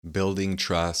building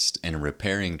trust and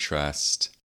repairing trust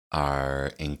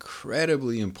are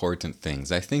incredibly important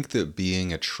things. I think that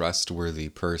being a trustworthy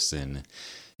person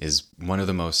is one of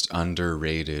the most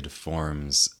underrated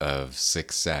forms of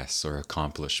success or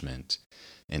accomplishment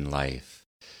in life.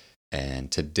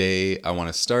 And today I want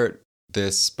to start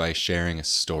this by sharing a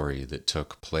story that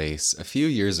took place a few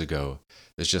years ago.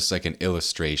 It's just like an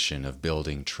illustration of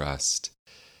building trust.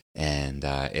 And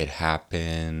it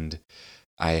happened.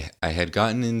 I had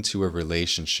gotten into a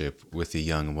relationship with a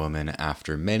young woman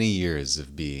after many years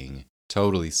of being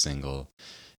totally single.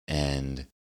 And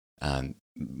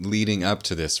leading up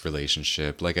to this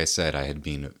relationship, like I said, I had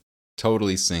been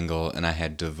totally single and I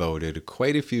had devoted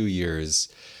quite a few years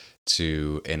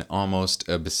to an almost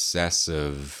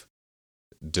obsessive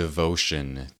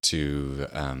devotion to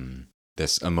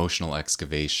this emotional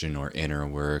excavation or inner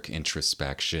work,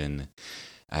 introspection.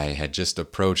 I had just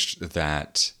approached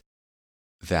that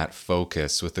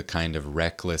focus with a kind of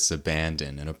reckless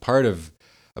abandon, and a part of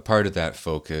that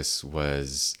focus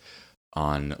was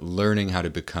on learning how to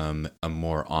become a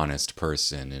more honest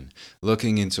person and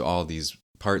looking into all these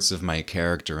parts of my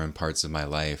character and parts of my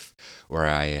life where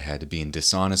I had been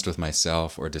dishonest with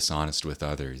myself or dishonest with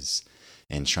others,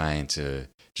 and trying to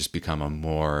just become a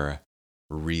more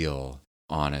real,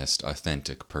 honest,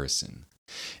 authentic person.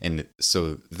 And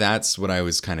so that's what I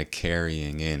was kind of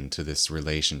carrying into this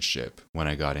relationship when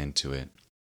I got into it.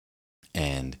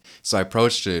 And so I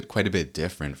approached it quite a bit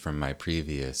different from my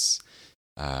previous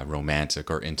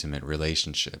romantic or intimate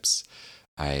relationships.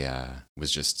 I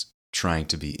was just trying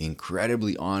to be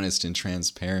incredibly honest and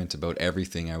transparent about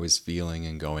everything I was feeling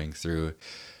and going through.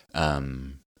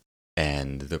 Um,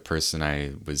 and the person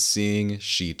I was seeing,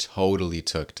 she totally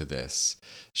took to this.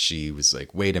 She was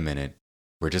like, wait a minute,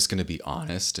 we're just going to be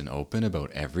honest and open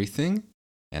about everything?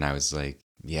 And I was like,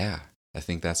 yeah, I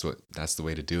think that's the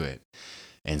way to do it.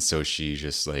 And so she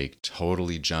just like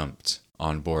totally jumped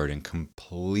on board and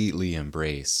completely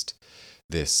embraced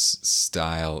this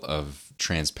style of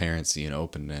transparency and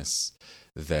openness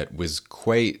that was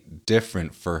quite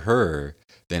different for her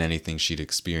than anything she'd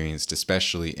experienced,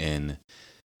 especially in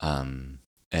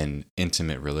an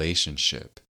intimate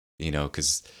relationship,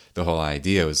 because the whole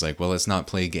idea was like, well, let's not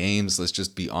play games. Let's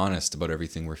just be honest about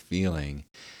everything we're feeling.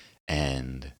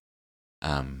 And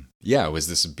yeah, it was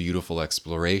this beautiful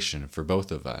exploration for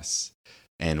both of us.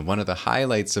 And one of the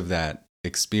highlights of that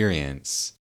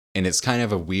experience, and it's kind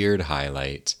of a weird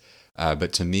highlight,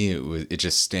 but to me, it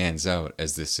just stands out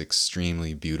as this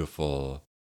extremely beautiful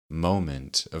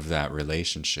moment of that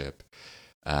relationship.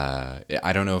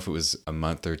 I don't know if it was a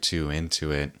month or two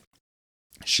into it.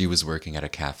 She was working at a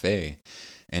cafe,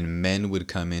 and men would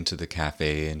come into the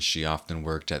cafe, and she often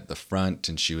worked at the front,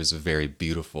 and she was a very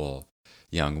beautiful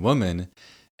young woman,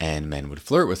 and men would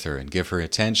flirt with her and give her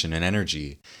attention and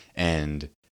energy. And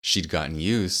she'd gotten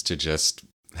used to just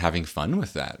having fun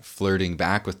with that, flirting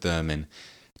back with them. And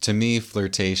to me,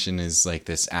 flirtation is like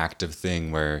this active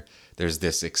thing where there's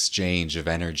this exchange of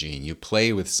energy and you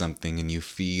play with something and you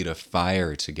feed a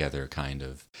fire together, kind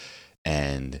of.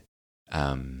 And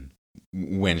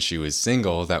when she was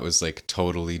single, that was like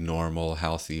totally normal,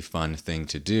 healthy, fun thing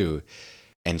to do.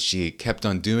 And she kept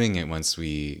on doing it once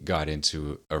we got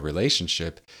into a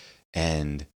relationship.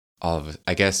 And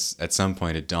I guess at some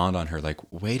point it dawned on her like,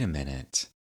 wait a minute,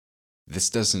 this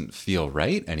doesn't feel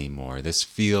right anymore. This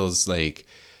feels like,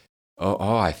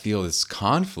 I feel this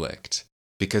conflict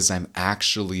because I'm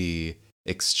actually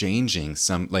exchanging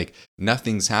like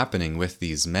nothing's happening with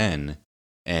these men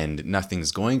and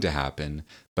nothing's going to happen,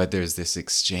 but there's this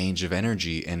exchange of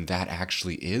energy, and that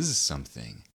actually is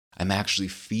something. I'm actually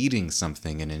feeding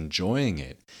something and enjoying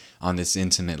it on this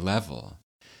intimate level.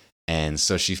 And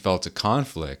so she felt a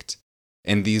conflict.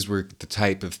 And these were the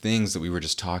type of things that we were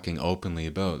just talking openly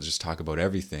about, just talk about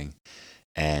everything.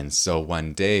 And so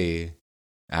one day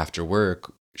after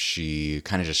work, she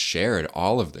kind of just shared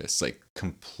all of this, like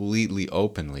completely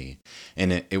openly.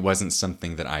 And it wasn't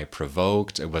something that I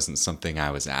provoked. It wasn't something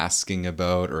I was asking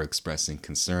about or expressing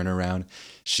concern around.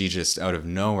 She just out of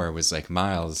nowhere was like,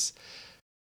 Miles,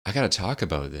 I got to talk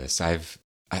about this.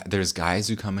 There's guys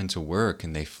who come into work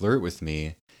and they flirt with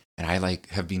me, and I like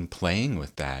have been playing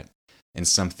with that, and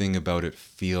something about it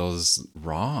feels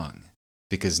wrong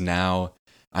because now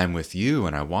I'm with you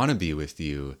and I want to be with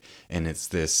you, and it's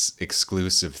this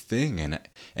exclusive thing,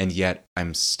 and yet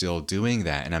I'm still doing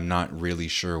that, and I'm not really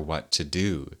sure what to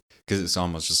do because it's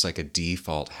almost just like a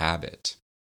default habit.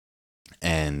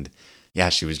 And yeah,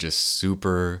 she was just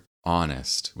super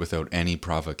honest without any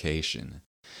provocation.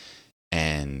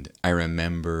 And I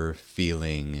remember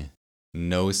feeling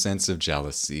no sense of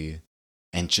jealousy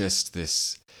and just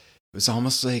this, it was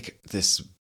almost like this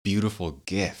beautiful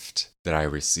gift that I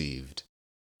received.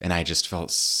 And I just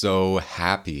felt so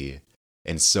happy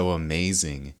and so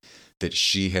amazing that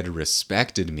she had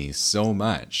respected me so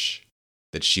much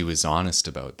that she was honest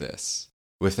about this.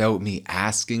 Without me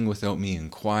asking, without me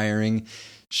inquiring,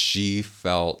 she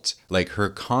felt like her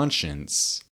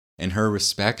conscience and her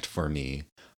respect for me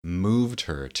moved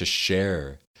her to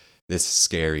share this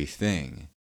scary thing.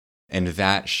 And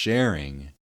that sharing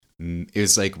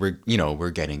is like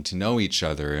we're getting to know each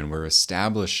other and we're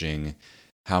establishing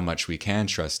how much we can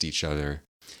trust each other.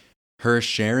 Her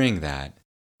sharing that,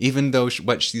 even though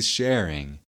what she's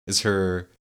sharing is her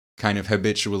kind of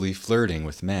habitually flirting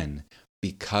with men,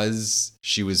 because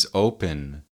she was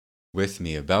open with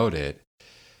me about it,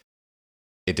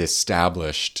 it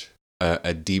established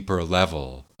a deeper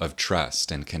level of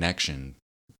trust and connection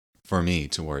for me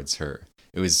towards her.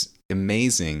 It was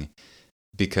amazing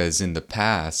because in the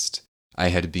past, I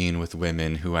had been with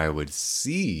women who I would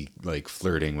see like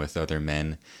flirting with other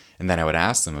men, and then I would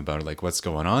ask them about it, like what's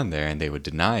going on there, and they would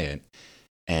deny it,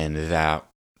 and that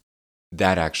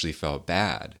actually felt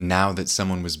bad. Now that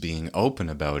someone was being open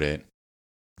about it,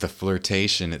 the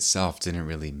flirtation itself didn't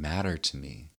really matter to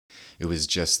me. It was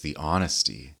just the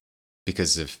honesty,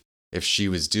 because if she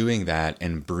was doing that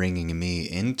and bringing me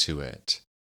into it,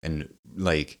 and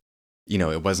like,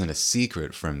 it wasn't a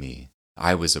secret from me,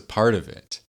 I was a part of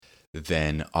it,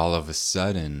 then all of a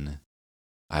sudden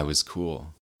I was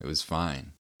cool. It was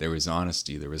fine. There was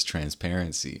honesty, there was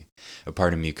transparency. A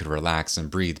part of me could relax and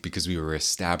breathe because we were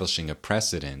establishing a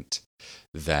precedent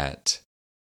that,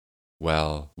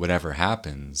 well, whatever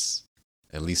happens,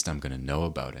 at least I'm going to know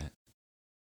about it.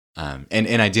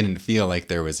 And I didn't feel like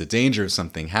there was a danger of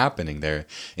something happening there.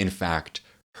 In fact,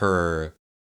 her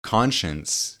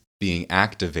conscience being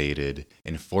activated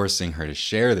and forcing her to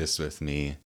share this with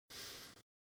me,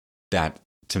 that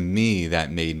to me,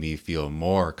 that made me feel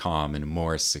more calm and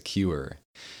more secure.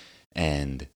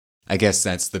 And I guess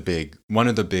that's one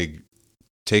of the big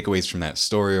takeaways from that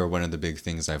story, or one of the big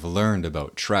things I've learned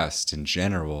about trust in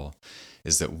general,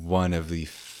 is that one of the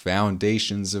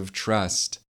foundations of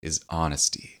trust is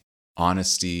honesty.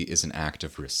 Honesty is an act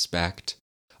of respect.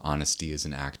 Honesty is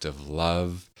an act of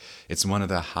love. It's one of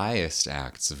the highest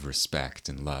acts of respect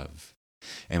and love.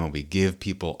 And when we give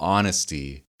people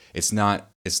honesty, it's not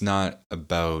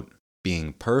about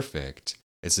being perfect.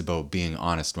 It's about being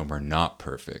honest when we're not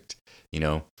perfect.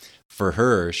 For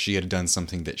her, she had done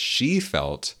something that she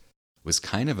felt was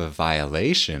kind of a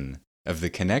violation of the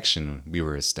connection we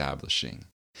were establishing.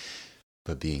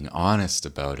 But being honest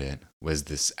about it was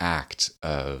this act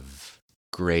of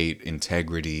great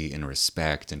integrity and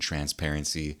respect and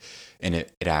transparency. And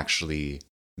it actually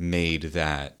made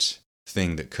that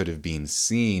thing that could have been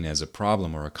seen as a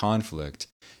problem or a conflict,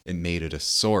 it made it a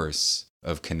source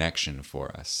of connection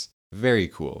for us. Very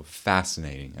cool,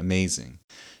 fascinating, amazing.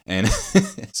 And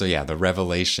so yeah, the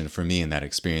revelation for me in that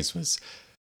experience was,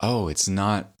 oh, it's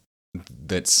not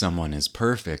that someone is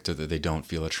perfect or that they don't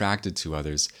feel attracted to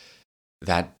others.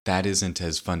 That isn't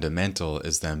as fundamental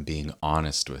as them being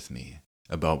honest with me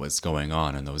about what's going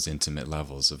on in those intimate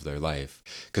levels of their life,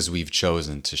 because we've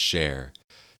chosen to share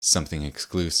something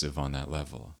exclusive on that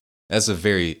level. That's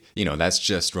that's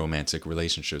just romantic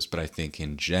relationships, but I think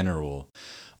in general,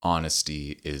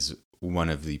 honesty is one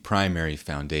of the primary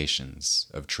foundations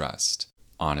of trust.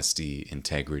 Honesty,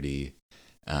 integrity.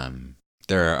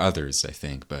 There are others, I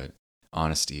think, but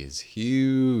honesty is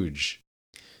huge.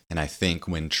 And I think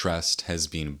when trust has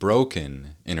been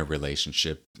broken in a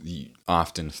relationship,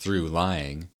 often through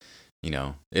lying,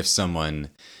 if someone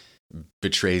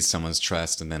betrays someone's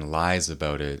trust and then lies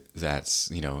about it,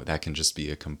 that can just be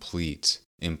a complete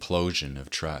implosion of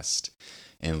trust.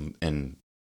 And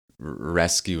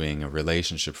rescuing a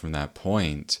relationship from that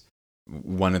point,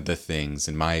 one of the things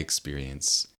in my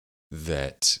experience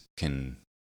that can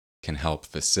help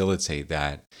facilitate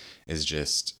that is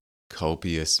just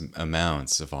copious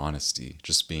amounts of honesty,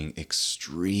 just being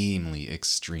extremely,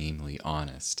 extremely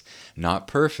honest. Not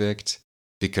perfect,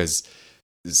 because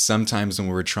sometimes when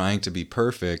we're trying to be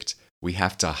perfect, we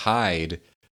have to hide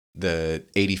the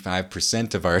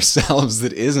 85% of ourselves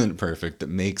that isn't perfect, that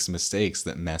makes mistakes,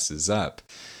 that messes up,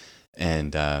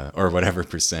 and or whatever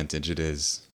percentage it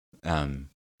is.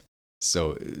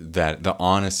 So that the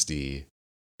honesty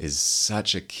is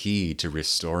such a key to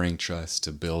restoring trust,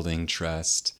 to building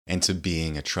trust, and to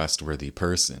being a trustworthy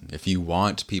person. If you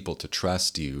want people to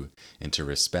trust you and to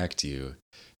respect you,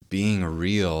 being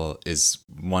real is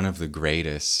one of the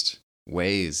greatest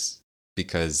ways,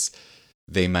 because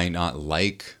they might not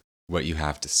like what you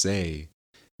have to say.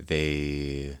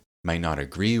 They might not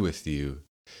agree with you,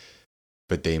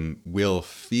 but they will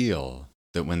feel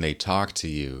that when they talk to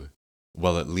you,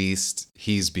 well, at least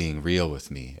he's being real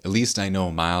with me. At least I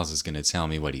know Miles is going to tell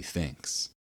me what he thinks.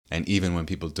 And even when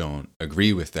people don't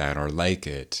agree with that or like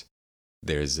it,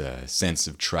 there's a sense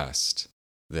of trust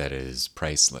that is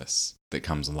priceless that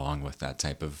comes along with that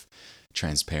type of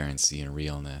transparency and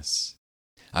realness.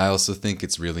 I also think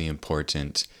it's really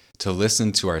important to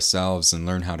listen to ourselves and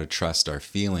learn how to trust our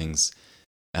feelings.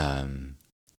 And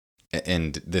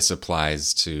this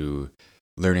applies to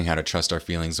learning how to trust our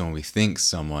feelings when we think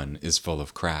someone is full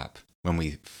of crap. When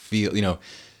we feel,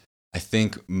 I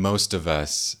think most of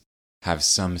us have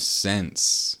some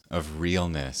sense of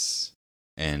realness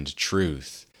and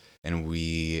truth, and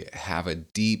we have a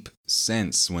deep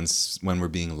sense when we're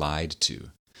being lied to.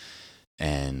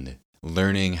 And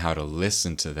learning how to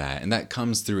listen to that, and that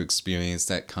comes through experience,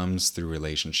 that comes through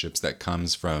relationships, that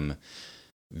comes from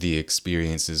the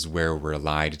experiences where we're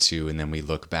lied to, and then we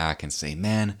look back and say,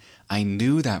 man, I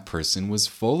knew that person was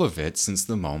full of it since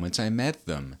the moment I met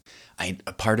them. A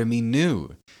part of me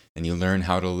knew. And you learn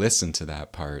how to listen to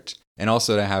that part, and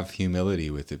also to have humility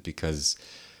with it, because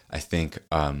I think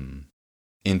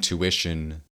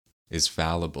intuition is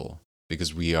fallible,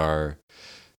 because we are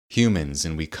humans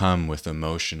and we come with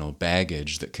emotional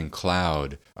baggage that can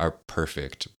cloud our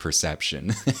perfect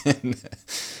perception.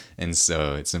 And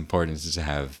so it's important to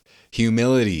have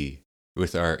humility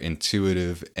with our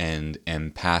intuitive and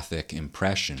empathic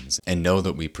impressions, and know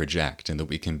that we project, and that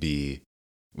we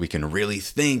can really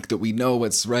think that we know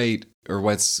what's right or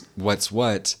what's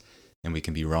what, and we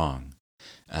can be wrong.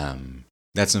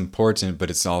 That's important, but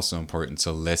it's also important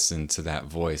to listen to that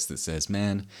voice that says,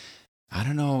 man, I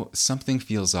don't know, something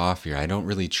feels off here. I don't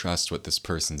really trust what this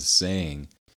person's saying.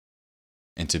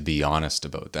 And to be honest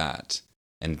about that.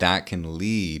 And that can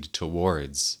lead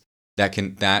towards, that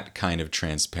kind of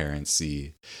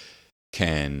transparency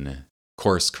can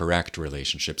course correct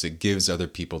relationships. It gives other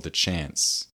people the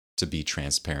chance to be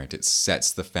transparent. It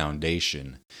sets the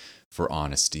foundation for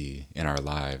honesty in our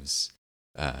lives.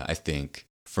 I think,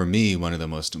 for me, one of the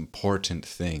most important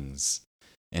things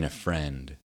in a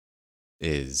friend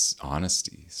is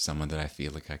honesty. Someone that I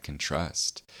feel like I can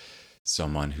trust.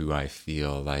 Someone who I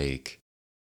feel like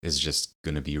is just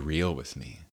going to be real with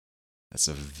me. That's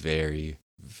a very,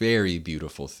 very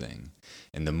beautiful thing.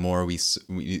 And the more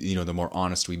the more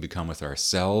honest we become with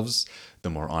ourselves, the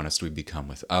more honest we become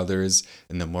with others,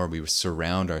 and the more we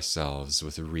surround ourselves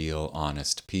with real,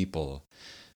 honest people,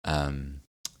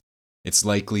 it's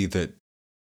likely that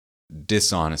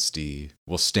dishonesty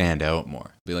will stand out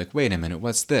more. Be like, wait a minute,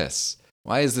 what's this?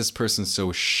 Why is this person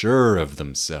so sure of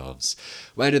themselves?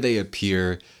 Why do they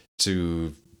appear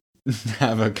to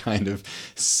have a kind of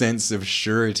sense of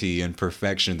surety and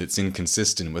perfection that's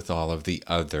inconsistent with all of the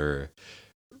other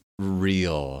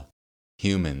real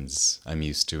humans I'm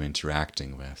used to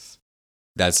interacting with?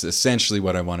 That's essentially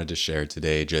what I wanted to share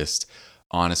today. Just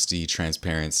honesty,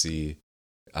 transparency,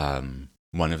 one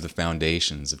of the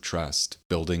foundations of trust,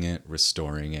 building it,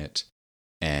 restoring it.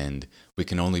 And we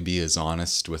can only be as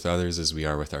honest with others as we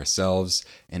are with ourselves,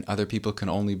 and other people can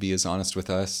only be as honest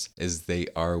with us as they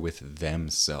are with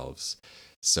themselves.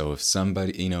 So if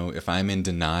somebody, if I'm in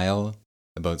denial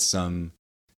about some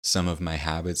of my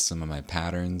habits, some of my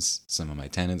patterns, some of my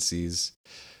tendencies,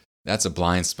 that's a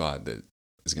blind spot that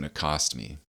is going to cost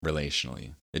me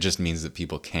relationally. It just means that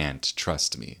people can't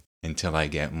trust me until I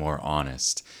get more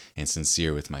honest and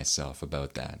sincere with myself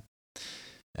about that.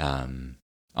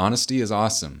 Honesty is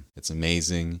awesome. It's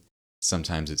amazing.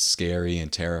 Sometimes it's scary and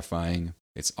terrifying.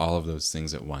 It's all of those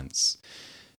things at once.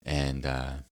 And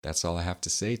that's all I have to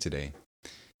say today.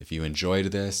 If you enjoyed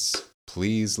this,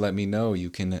 please let me know. You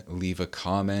can leave a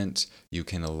comment. You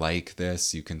can like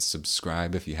this. You can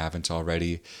subscribe if you haven't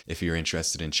already. If you're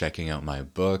interested in checking out my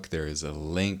book, there is a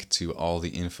link to all the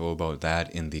info about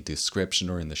that in the description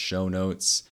or in the show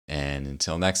notes. And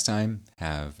until next time,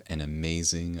 have an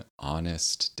amazing,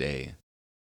 honest day.